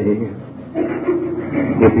send you to hell.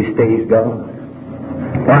 If He stays God.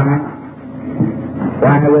 Why?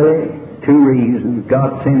 Why will He? Two reasons.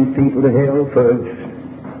 God sends people to hell first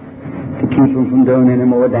to keep them from doing any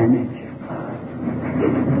more damage.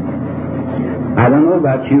 I don't know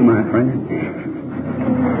about you, my friend,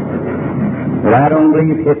 but I don't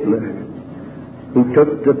believe Hitler, who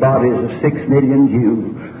took the bodies of 6 million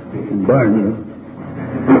Jews and burned them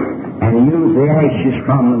and used the ashes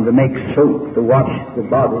from them to make soap to wash the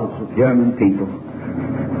bodies of German people,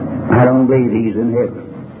 I don't believe he's in heaven.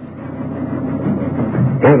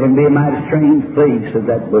 Heaven be a mighty strange place if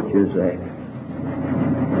that butcher's there.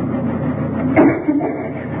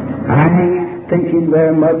 I ain't thinking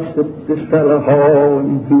very much that this fellow Hall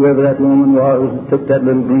and whoever that woman was took that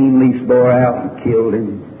little green leaf boy out and killed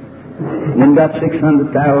him. And then got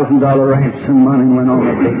 $600,000 ransom money and went on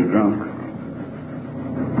a big drunk.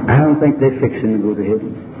 I don't think they're fixing to go to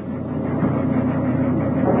heaven.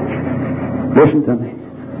 Listen to me.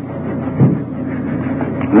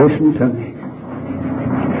 Listen to me.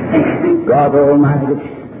 God Almighty.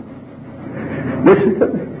 Listen to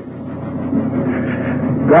me.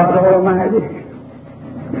 God Almighty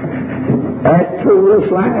has told us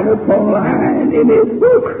line upon line in His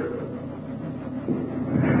book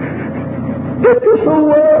that this whole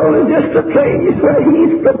world is just a place where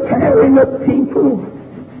He's preparing a people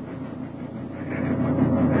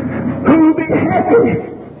who will be happy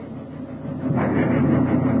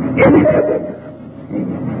in heaven.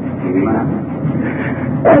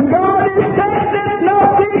 And God is tested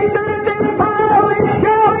nothing that the power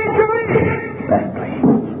shall be great.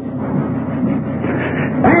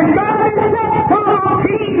 And God is set for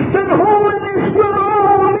peace and holiness with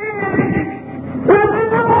all men,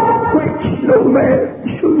 without which no man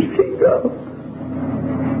shall see God.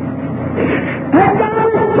 And God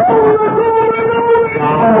has told us over and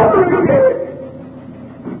over again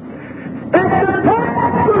that the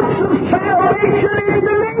purpose of salvation is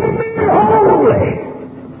to make men holy.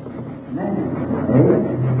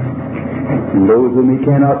 And those whom He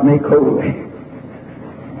cannot make holy,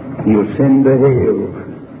 He'll send to hell.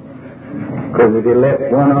 Because if He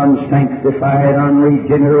left one unsanctified,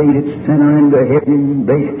 unregenerated sinner into heaven,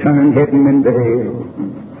 they turn heaven into hell.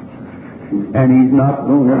 And He's not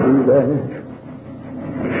going to do that.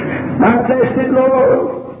 My blessed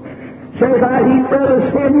Lord says He'd rather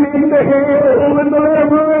send men to hell than to let them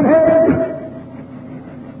ruin hell.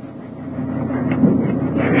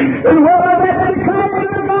 And whether that's the kind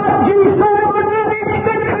of God you serve or not, it's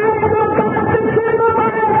the kind of God that's in the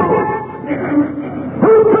Bible,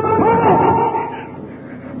 who proposed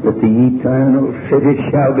that the eternal city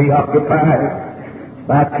shall be occupied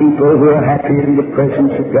by people who are happy in the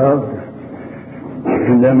presence of God,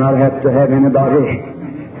 and they'll not have to have anybody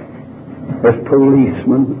as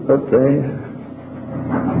policemen up there.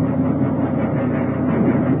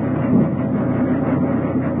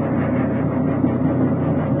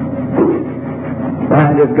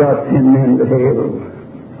 Why does God send men to hell?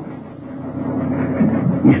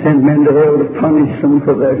 He sends men to hell to punish them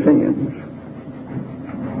for their sins.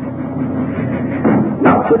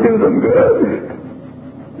 Not to do them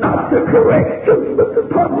good, not to correct them, but to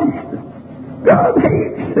punish them. God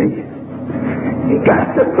hates sin. He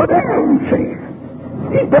got to put down sin.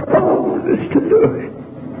 He proposes to do it.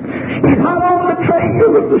 He's hot on the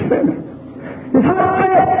trail of the sinner. He's hot on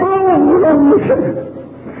that fool on the sinner.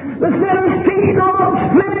 The sinner's feet are on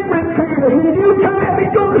slippery trails. In due time,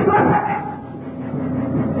 He's going to slide.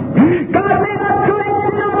 God may not correct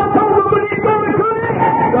Him in October, but He's going to correct.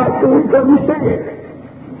 God's going to come and say it.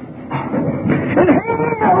 And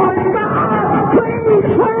hell is God's place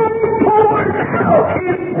where He pours out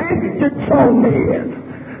His vengeance on men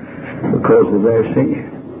because of their sin.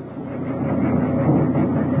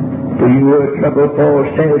 Do you trouble? Paul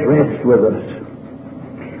says, rest with us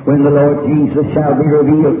when the Lord Jesus shall be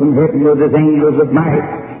revealed from heaven with His angels of might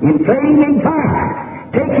in flaming fire,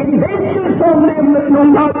 taking vengeance on them that know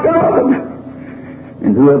not God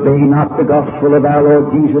and who obey not the gospel of our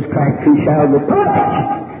Lord Jesus Christ, who shall be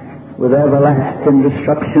punished with everlasting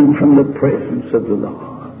destruction from the presence of the Lord.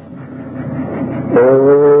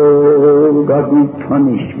 Oh, God will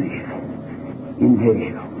punish me in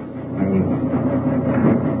hell.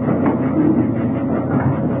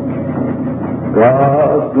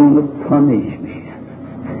 God's going to punish me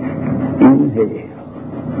in hell.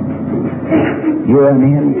 You're an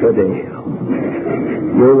infidel.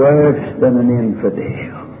 You're worse than an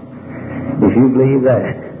infidel. If you believe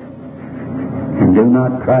that, and do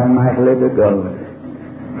not cry mightily to God,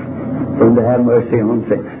 going to have mercy on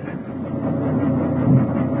sinners.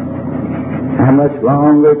 How much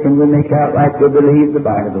longer can we make out like we believe the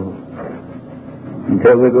Bible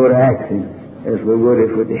until we go to acting as we would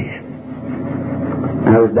if we did?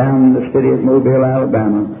 I was down in the city of Mobile,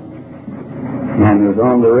 Alabama, and was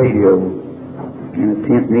on the radio in a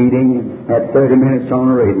tent meeting, and had 30 minutes on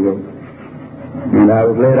the radio. And I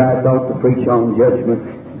was led, I thought, to preach on judgment,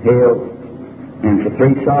 hell, and for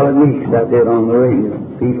 3 solid weeks I did on the radio.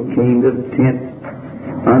 People came to the tent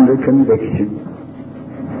under conviction,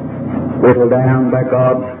 whittled down by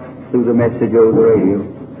God through the message over the radio.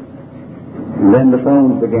 And then the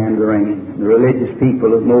phones began to ring. The religious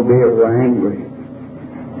people of Mobile were angry.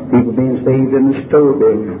 People being saved in the store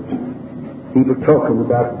buildings. People talking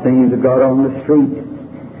about the things that got on the street.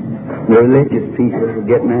 The religious people were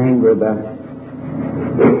getting angry about it.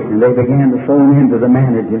 And they began to phone into the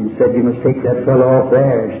manager and said, "You must take that fellow off the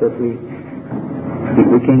air." So we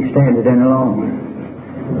can't stand it any longer.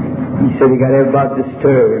 He said he got everybody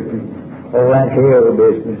disturbed and all that hell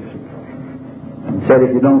business. And said,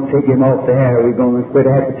 "If you don't take him off the air, we're going to quit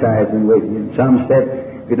advertising with you." And some said,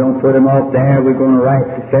 "If you don't put him off the air, we're going to write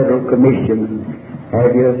the Federal Commission and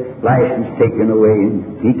have your license taken away." And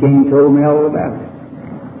he came and told me all about it.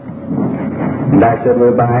 And I said,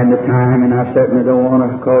 "We're buying the time, and I certainly don't want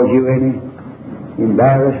to cause you any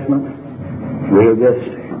embarrassment. We'll just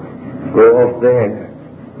go off there."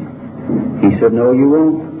 He said, "No, you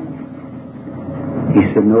won't."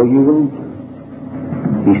 He said, "No, you won't."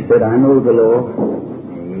 He said, "I know the Lord."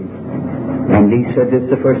 And he said, "This is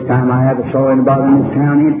the first time I ever saw anybody in this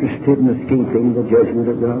town interested in escaping the judgment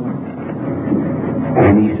of God."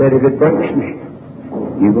 And he said, "If it breaks me,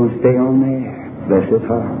 you're going to stay on there." Bless his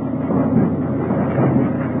heart.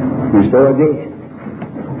 And so I did.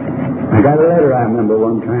 I got a letter, I remember,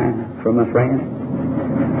 one time from a friend.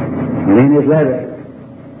 And in his letter,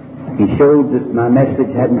 he showed that my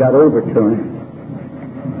message hadn't got over to him.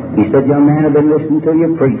 He said, "Young man, I've been listening to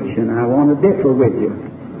you preach, and I want to differ with you."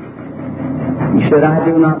 He said, "I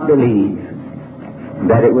do not believe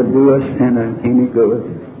that it would do a sinner any good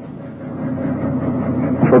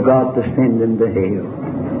for God to send him to hell.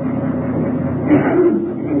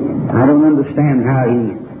 I don't understand how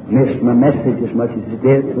he missed my message as much as he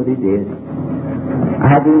did, but he did.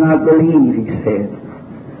 I do not believe," he said,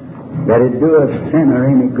 "that it do a sinner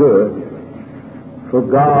any good for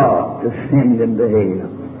God to send him to hell."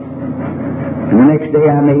 And the next day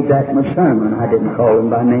I made that my sermon. I didn't call him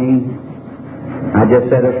by name. I just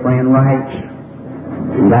said, "A friend writes,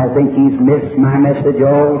 and I think he's missed my message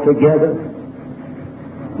altogether."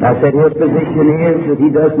 I said, "His position is that he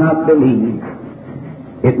does not believe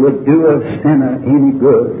it would do a sinner any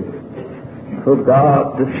good for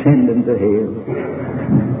God to send him to hell."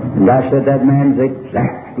 And I said, "That man's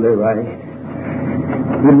exactly right.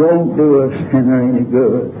 It won't do a sinner any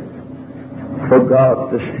good for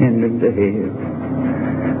God to send him to hell.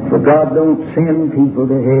 For God don't send people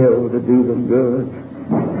to hell to do them good.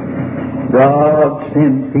 God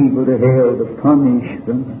sends people to hell to punish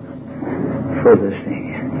them for the sin.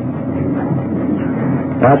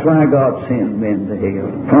 That's why God sends men to hell,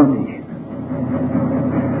 to punish.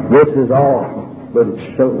 This is awful, but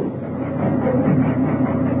it's so.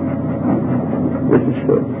 This is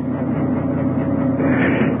so.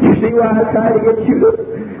 You see why I try to get you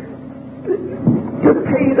to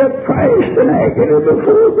pay the price in agony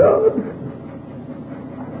before God.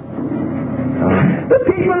 The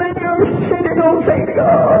people in your city don't think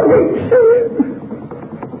God hates sin.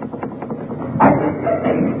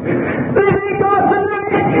 They think God's a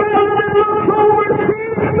nice fellow that looks over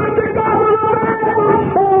sin, but the God of the Bible is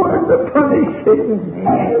forward to punish sin.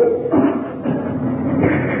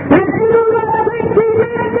 If you do not think He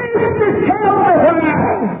meant this, tell me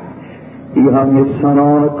why He hung His Son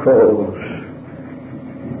on a cross.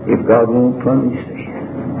 If God won't punish sin.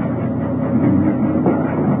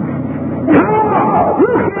 God,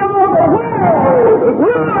 look at all the world.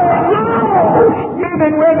 We're lost men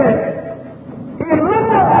and women in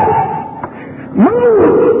love,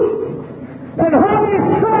 moved, and hung His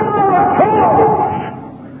Son on a cross.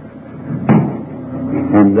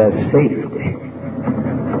 the safety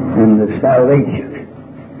and the salvation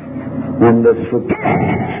and the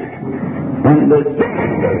forgiveness and the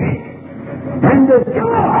victory and the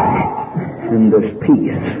joy and the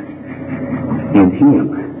peace in Him.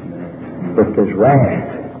 But there's wrath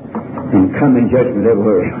and coming judgment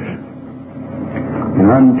everywhere else. And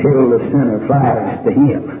until the sinner flies to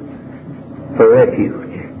Him for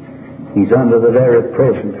refuge, he's under the very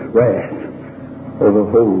present wrath of a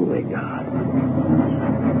holy God.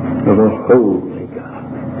 Of a holy God.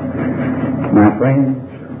 My friends,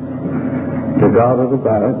 the God of the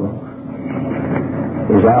Bible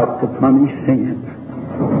is out to punish sin.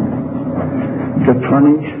 To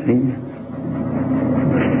punish sin.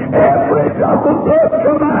 Every drop of blood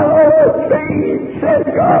from my Lord's veins says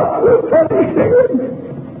God will punish sin.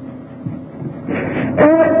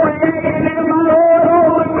 Every agony of my Lord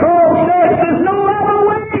on the cross says there's no other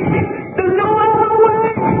way. There's no other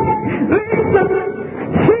way. Listen,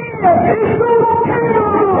 sin is so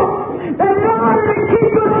terrible that in order to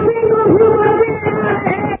keep a single human being out of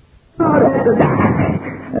hell, God had to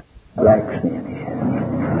die. Like sin is.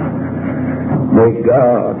 May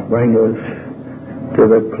God bring us to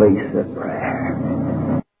the place of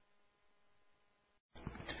prayer.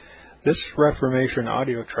 This Reformation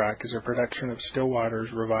audio track is a production of Still Waters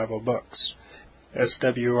Revival Books.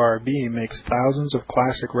 SWRB makes thousands of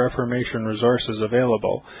classic Reformation resources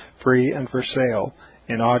available, free and for sale,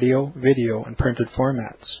 in audio, video, and printed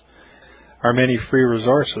formats. Our many free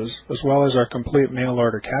resources, as well as our complete mail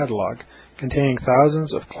order catalog, containing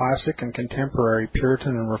thousands of classic and contemporary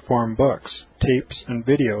Puritan and Reformed books, tapes, and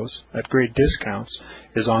videos at great discounts,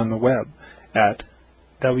 is on the web at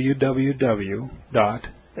www.swrb.com.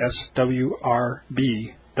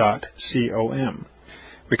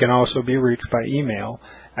 We can also be reached by email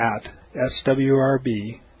at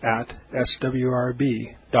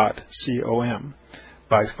swrb@swrb.com,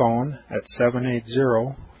 by phone at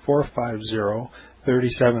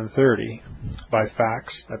 780-450-3730, by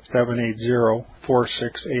fax at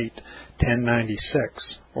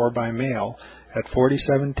 780-468-1096, or by mail at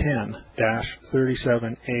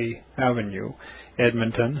 4710-37A Avenue,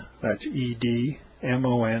 Edmonton, that's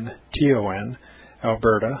Edmonton,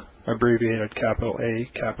 Alberta, abbreviated capital A,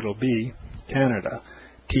 capital B, Canada,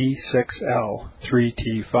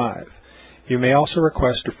 T6L3T5. You may also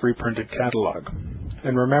request a free printed catalog.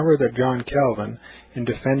 And remember that John Calvin, in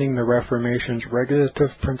defending the Reformation's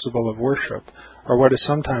regulative principle of worship, or what is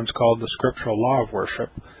sometimes called the scriptural law of worship,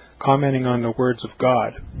 commenting on the words of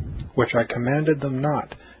God, which I commanded them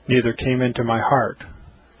not, neither came into my heart,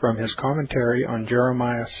 from his commentary on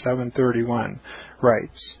Jeremiah 7:31,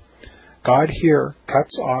 writes, God here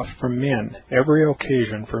cuts off from men every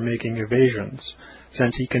occasion for making evasions,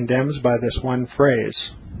 since he condemns by this one phrase,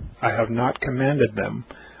 I have not commanded them,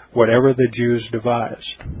 whatever the Jews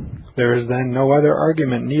devised. There is then no other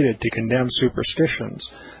argument needed to condemn superstitions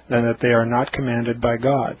than that they are not commanded by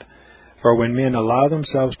God. For when men allow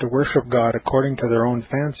themselves to worship God according to their own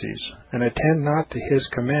fancies, and attend not to his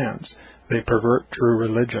commands, they pervert true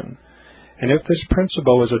religion. And if this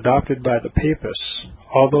principle is adopted by the papists,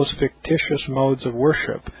 all those fictitious modes of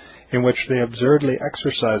worship in which they absurdly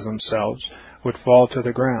exercise themselves would fall to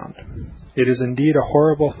the ground. It is indeed a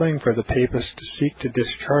horrible thing for the papists to seek to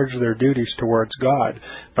discharge their duties towards God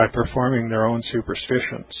by performing their own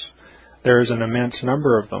superstitions. There is an immense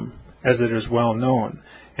number of them, as it is well known,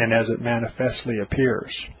 and as it manifestly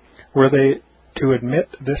appears. Were they to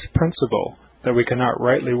admit this principle, that we cannot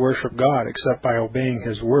rightly worship God except by obeying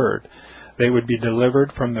his word, they would be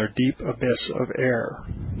delivered from their deep abyss of error.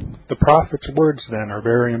 The prophet's words, then, are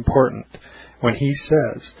very important, when he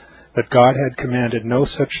says that God had commanded no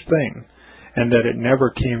such thing, and that it never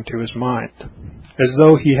came to his mind, as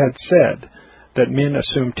though he had said that men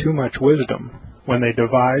assume too much wisdom when they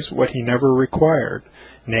devise what he never required,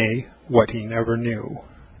 nay, what he never knew.